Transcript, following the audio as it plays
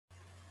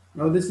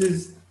Now this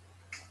is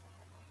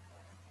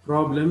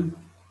problem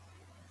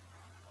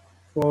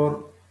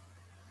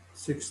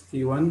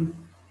 461,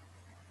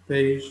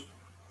 page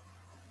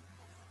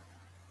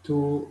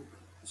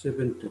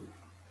 272.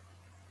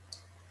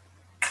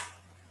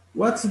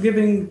 What's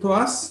giving to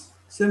us?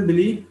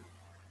 Simply,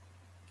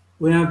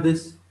 we have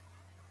this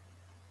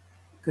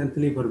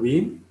cantilever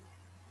beam.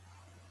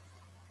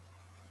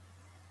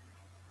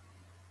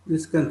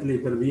 This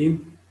cantilever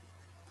beam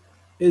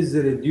is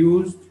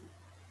reduced.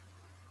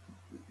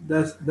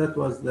 That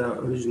was the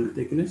original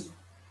thickness.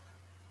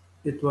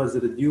 It was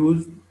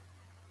reduced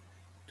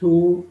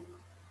to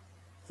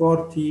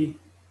 40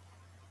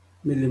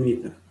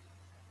 millimeter.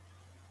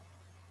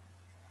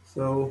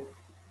 So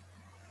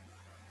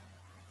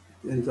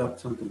it ends up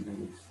something like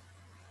this.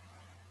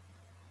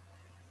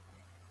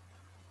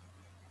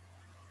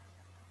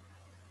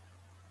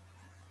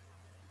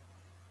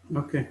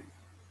 Okay.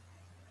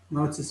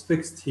 Now it's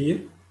fixed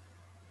here.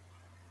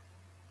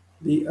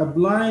 The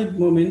applied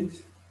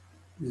moment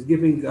is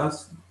giving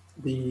us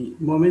the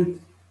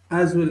moment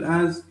as well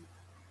as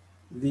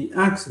the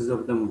axis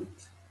of the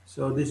moment.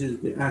 So this is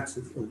the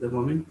axis of the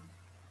moment.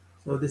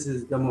 So this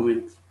is the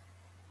moment.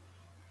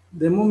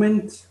 The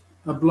moment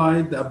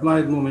applied, the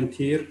applied moment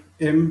here,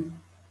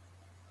 M,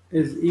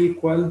 is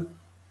equal to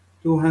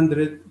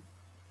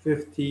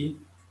 250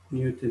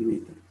 Newton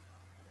meter.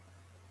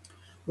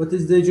 What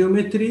is the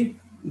geometry?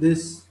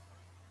 This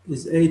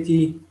is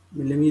 80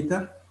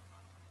 millimeter.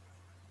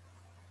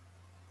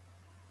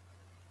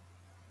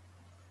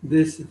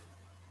 This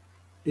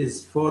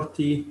is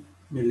 40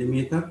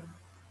 millimeter.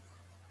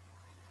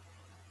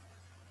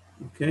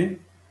 Okay.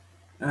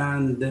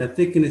 And the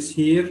thickness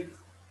here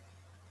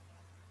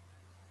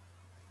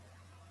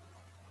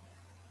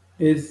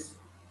is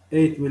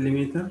 8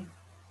 millimeter.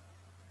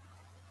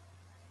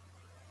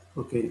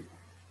 Okay.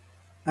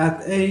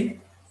 At A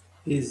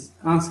is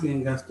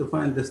asking us to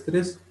find the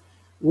stress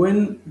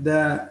when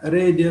the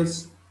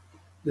radius,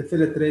 the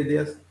fillet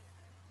radius,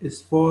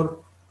 is 4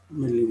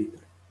 millimeter.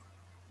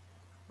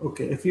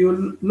 Okay, if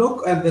you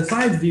look at the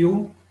side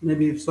view,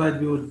 maybe the side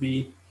view would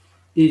be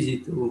easy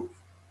to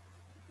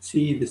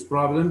see this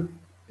problem.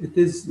 It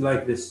is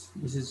like this.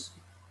 This is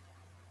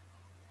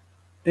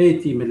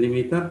 80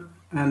 millimeter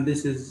and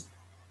this is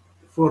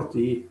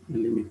 40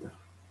 millimeter.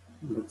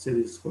 Let's say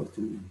this is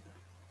 40 millimeter.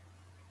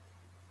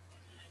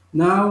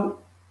 Now,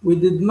 we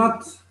did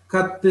not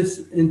cut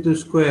this into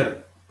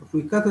square. If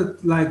we cut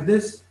it like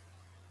this,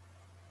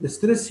 the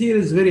stress here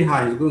is very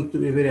high, it's going to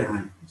be very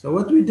high. So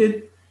what we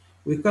did,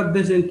 we cut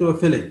this into a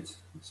fillet.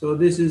 So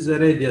this is a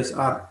radius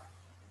R.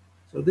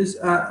 So this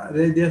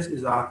radius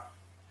is R.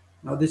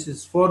 Now this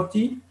is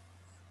 40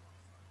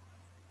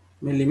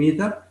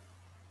 millimeter.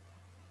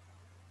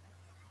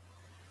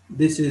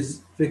 This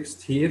is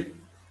fixed here,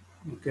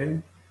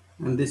 okay?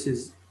 And this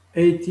is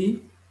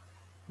 80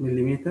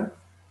 millimeter.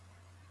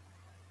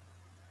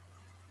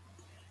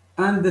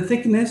 And the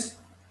thickness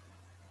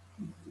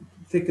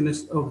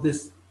of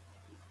this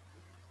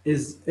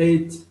is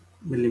 8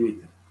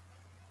 millimeter.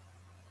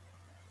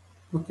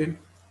 Okay.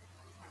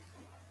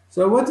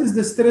 So what is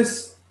the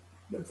stress?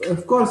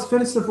 Of course,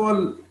 first of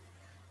all,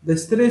 the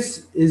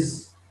stress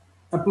is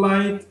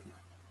applied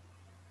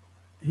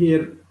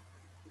here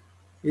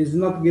is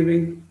not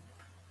giving.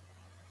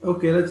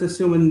 Okay, let's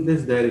assume in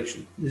this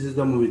direction. This is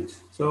the moment.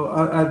 So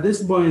at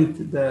this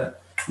point, the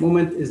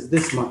moment is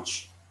this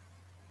much.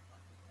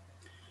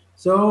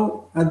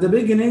 So at the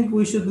beginning,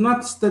 we should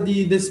not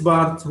study this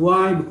part.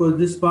 Why? Because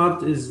this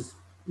part is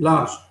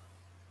large.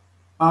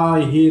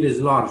 I here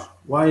is large.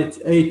 Why it's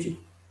 80?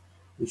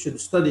 We should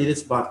study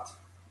this part.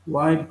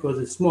 Why? Because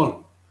it's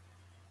small.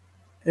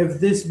 If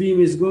this beam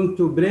is going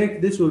to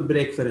break, this will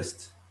break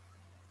first.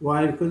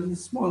 Why? Because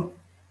it's small,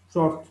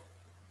 short.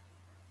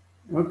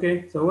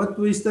 Okay, so what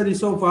we study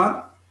so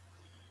far,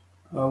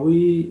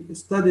 we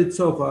studied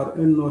so far,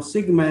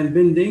 sigma in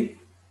bending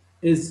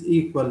is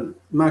equal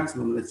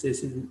maximum, let's say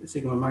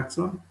sigma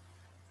maximum,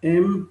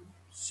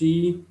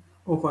 MC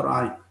over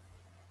I.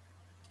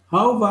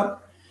 However,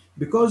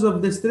 because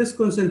of the stress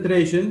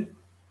concentration,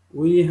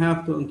 we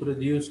have to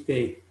introduce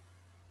K.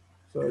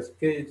 So it's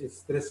K is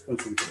stress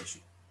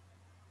concentration.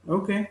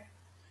 Okay,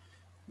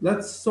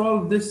 let's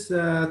solve this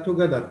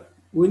together.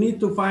 We need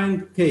to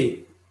find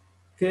K.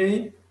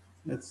 K,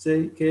 let's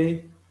say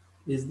K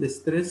is the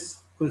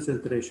stress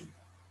concentration.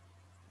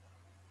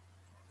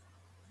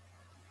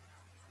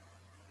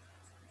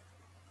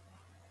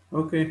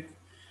 Okay,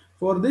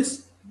 for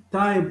this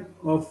type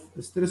of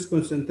stress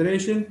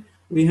concentration,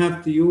 we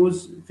have to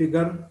use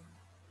figure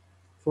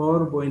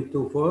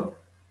 4.24,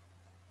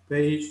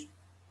 page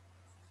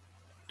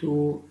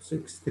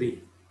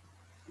 263.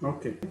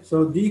 Okay,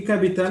 so D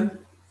capital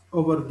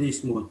over D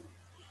small.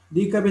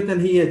 دي كابيتال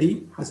هي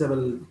دي حسب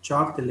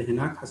الشارت اللي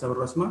هناك حسب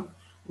الرسمه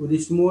ودي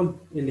سمول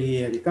اللي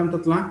هي دي كم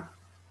تطلع؟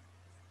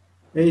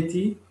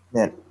 80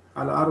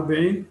 على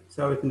 40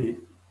 تساوي 2.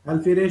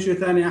 هل في ريشيو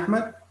ثاني يا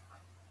احمد؟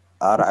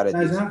 ار على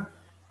دي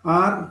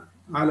ار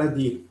على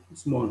دي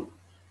سمول.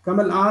 كم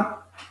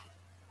الار؟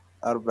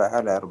 4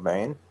 على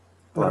 40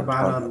 4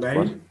 على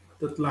 40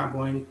 تطلع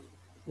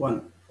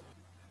 1.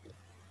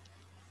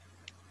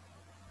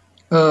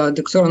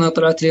 دكتور أنا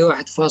طلعت لي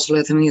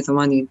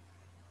 1.88.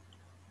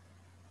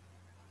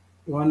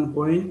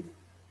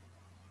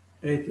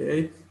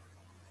 1.88.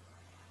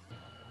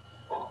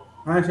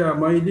 ها شباب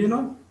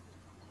مؤيدينه؟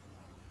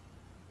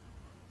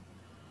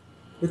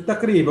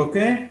 بالتقريب.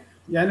 اوكي،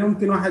 يعني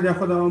ممكن واحد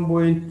ياخذها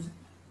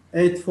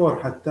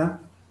 1.84 حتى.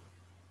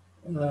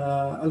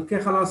 الكي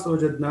خلاص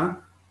وجدناه،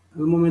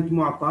 المومنت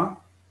معطى،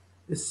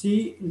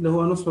 السي اللي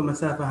هو نصف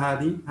المسافة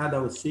هذه، هذا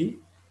هو السي.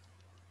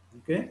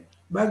 اوكي،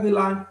 باقي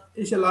الاي،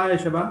 ايش الاي يا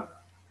شباب؟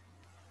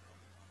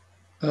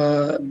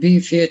 بي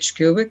في اتش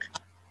كيوبيك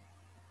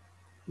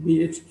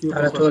بي اتش كيوب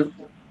على 12.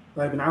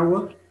 طيب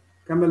نعوض،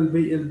 كم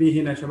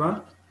البي هنا يا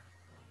شباب؟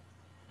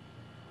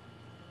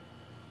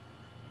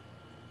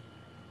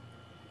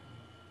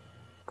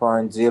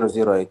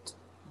 0.008.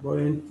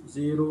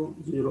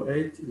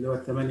 0.008 اللي هو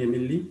 8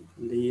 ملي،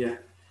 اللي هي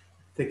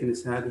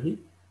الثيكنس هذه.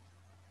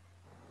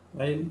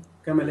 طيب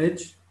كم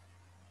الاتش؟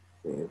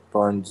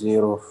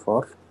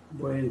 0.04.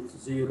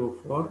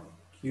 0.04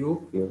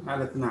 كيوب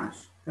على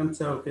 12. كم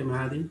تساوي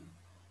القيمة هذه؟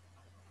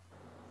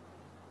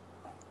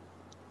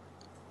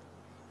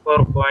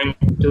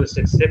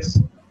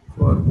 4.266.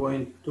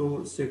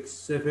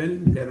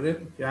 4.267.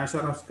 نقرب في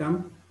 10 أس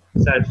كم؟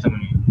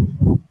 -8.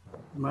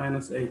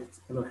 -8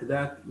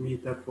 الوحدات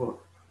متر فور.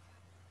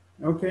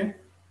 اوكي،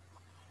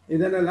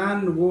 إذا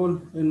الآن نقول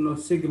إنه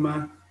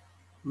سيجما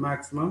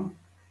ماكسيمم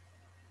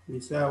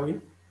يساوي،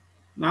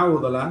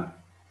 نعوض الآن،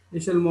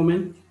 إيش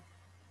المومنت؟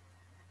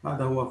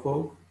 هذا هو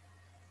فوق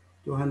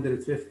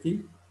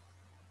 250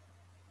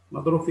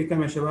 مضروب في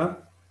كم يا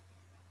شباب؟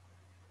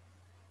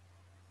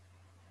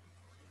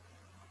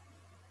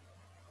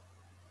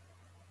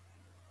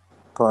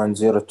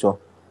 0.02.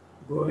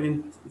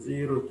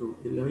 0.02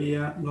 اللي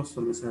هي نص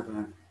المسافة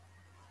هذه،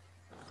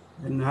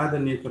 لأن هذا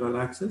النيوترال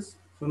أكسس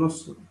في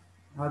نص،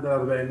 هذا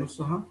 40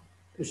 نصها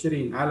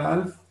 20 على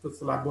 1000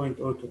 تطلع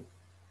 0.02،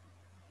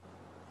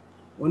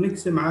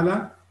 ونقسم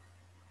على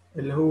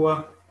اللي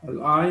هو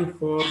الآي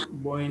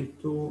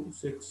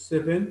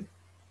 4.267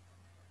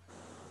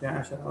 في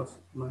 10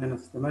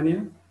 ماينس 8،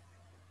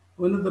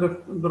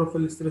 ونضرب في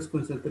الستريس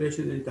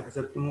كونسنتريشن اللي انت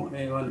حسبتموه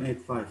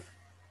A185.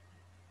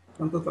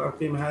 كم تطلع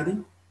القيمة هذه؟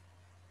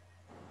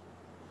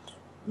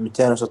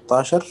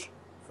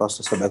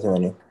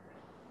 216.78.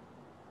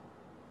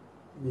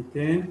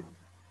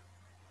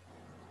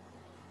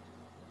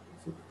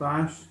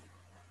 216.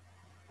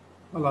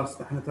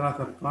 خلاص احنا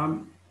 3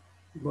 ارقام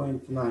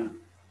 0.9.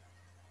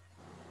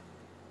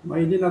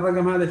 مؤيدين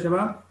الرقم هذا يا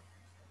شباب؟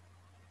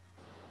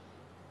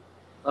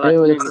 طلعت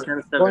لي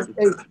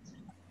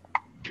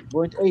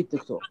 0.8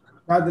 دكتور.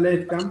 بعد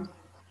الايت كم؟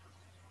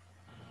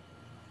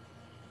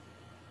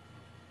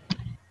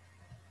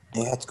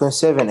 هي حتكون 7.8.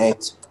 7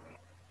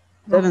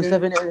 يعني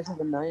 7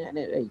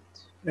 يعني 8.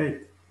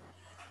 8.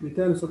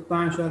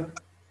 216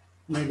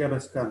 ميجا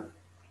باسكال.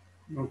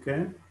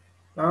 اوكي،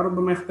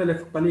 ربما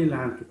يختلف قليلا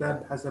عن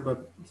الكتاب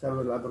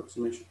بسبب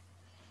الابروكسيميشن.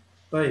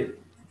 طيب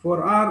for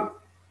r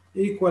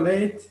equal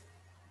 8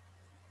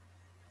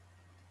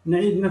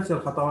 نعيد نفس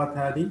الخطوات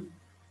هذه،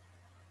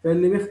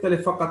 فاللي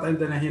بيختلف فقط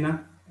عندنا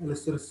هنا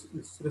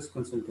الستريس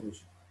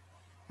كونسنتريشن.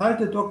 هل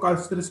تتوقع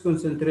الستريس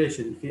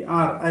كونسنتريشن في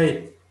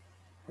R8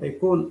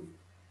 هيكون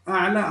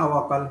أعلى أو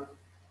أقل؟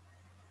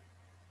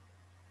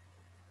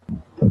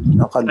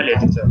 أقل.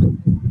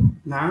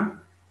 نعم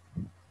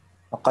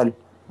أقل.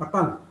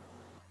 أقل،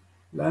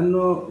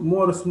 لأنه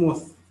مور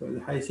سموث،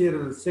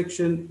 حيصير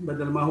السكشن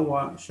بدل ما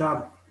هو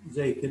شارب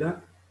زي كده،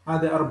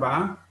 هذه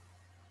 4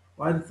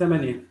 وهذه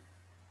 8،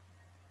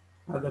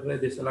 هذا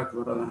الراديوس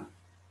الأكبر الآن،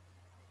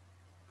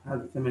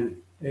 هذا 8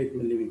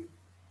 ملم،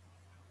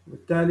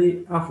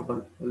 بالتالي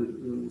أفضل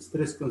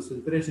الستريس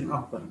كونسنتريشن،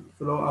 أفضل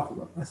الفلو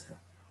أفضل أسهل،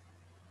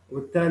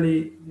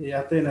 وبالتالي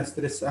يعطينا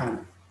ستريس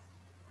أعلى.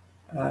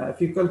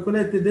 في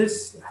كالكوليت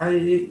ديس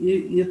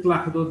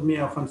يطلع حدود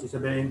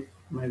 175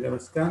 ميجا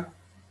باسكال،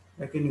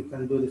 لكن you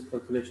can do this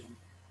calculation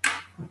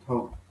at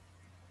home.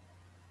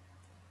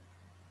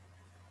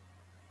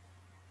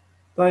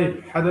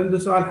 طيب حد عنده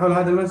سؤال حول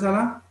هذه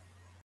المسألة؟